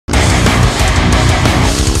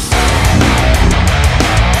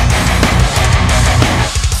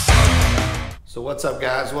What's up,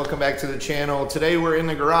 guys? Welcome back to the channel. Today we're in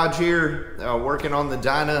the garage here working on the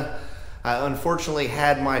Dyna. I unfortunately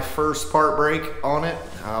had my first part break on it.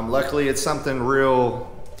 Luckily it's something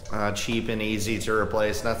real cheap and easy to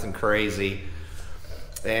replace, nothing crazy.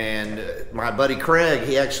 And my buddy Craig,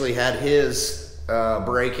 he actually had his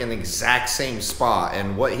break in the exact same spot,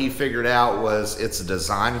 and what he figured out was it's a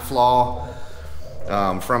design flaw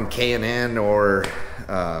from K&N or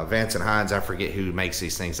Vance and Hines. I forget who makes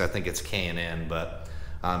these things. I think it's K&N, but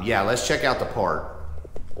yeah, let's check out the part.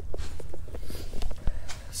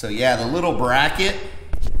 So yeah, the little bracket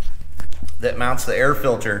that mounts the air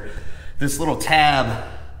filter, this little tab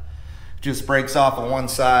just breaks off on one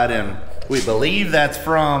side, and we believe that's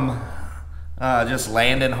from just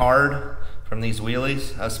landing hard from these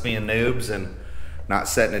wheelies, us being noobs and not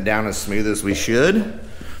setting it down as smooth as we should.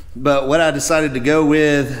 But what I decided to go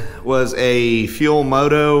with was a Fuel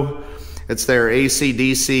Moto. It's their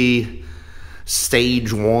AC/DC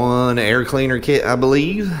Stage 1 air cleaner kit, I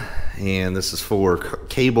believe. And this is for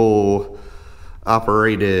cable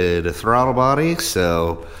operated throttle body,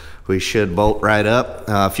 so we should bolt right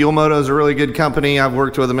up. Fuel Moto is a really good company. I've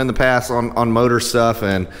worked with them in the past on motor stuff,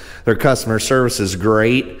 and their customer service is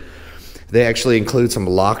great. They actually include some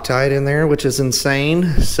Loctite in there, which is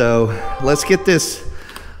insane. So let's get this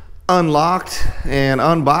unlocked and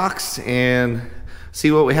unboxed and see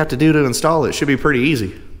what we have to do to install it. It should be pretty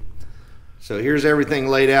easy. So here's everything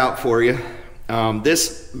laid out for you.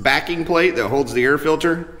 This backing plate that holds the air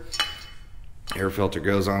filter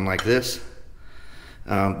goes on like this.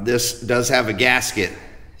 This does have a gasket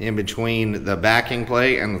in between the backing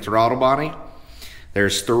plate and the throttle body.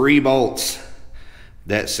 There's 3 bolts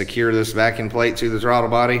that secure this backing plate to the throttle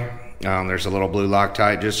body. There's a little blue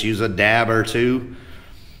Loctite. Just use a dab or 2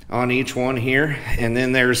 on each one here. And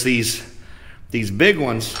then there's these big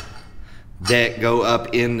ones that go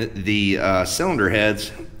up in the cylinder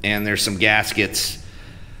heads, and there's some gaskets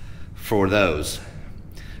for those.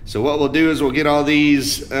 So what we'll do is we'll get all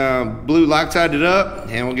these blue Loctited up,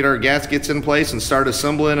 and we'll get our gaskets in place and start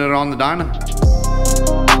assembling it on the Dyna.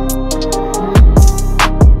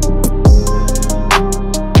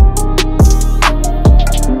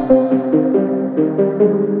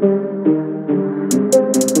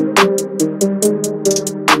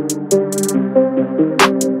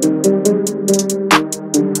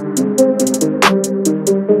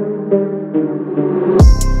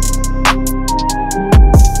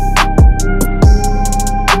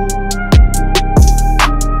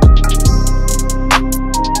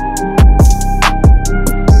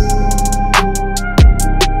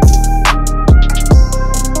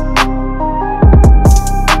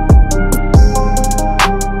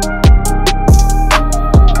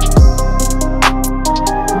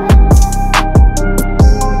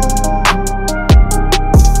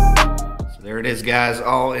 Guys,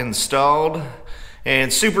 all installed,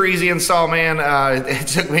 and super easy install, man. It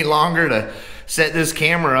took me longer to set this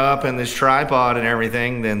camera up and this tripod and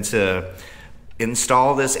everything than to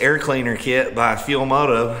install this air cleaner kit by Fuel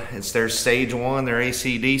Moto. It's their Stage 1, their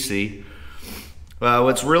AC/DC.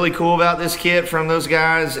 What's really cool about this kit from those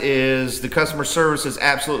guys is the customer service is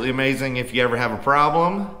absolutely amazing if you ever have a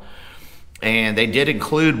problem. And they did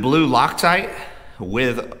include blue Loctite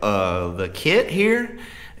with the kit here.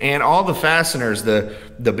 And all the fasteners, the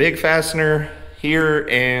big fastener here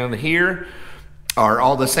and here are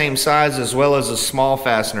all the same size, as well as the small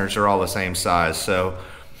fasteners are all the same size. So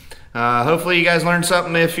hopefully you guys learned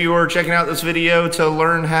something if you were checking out this video to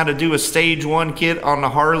learn how to do a Stage 1 kit on the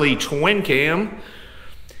Harley Twin Cam.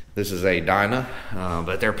 This is a Dyna,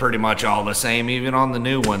 but they're pretty much all the same, even on the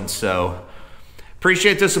new one. So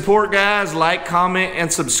appreciate the support, guys. Like, comment,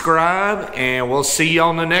 and subscribe, and we'll see you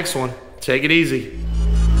on the next one. Take it easy.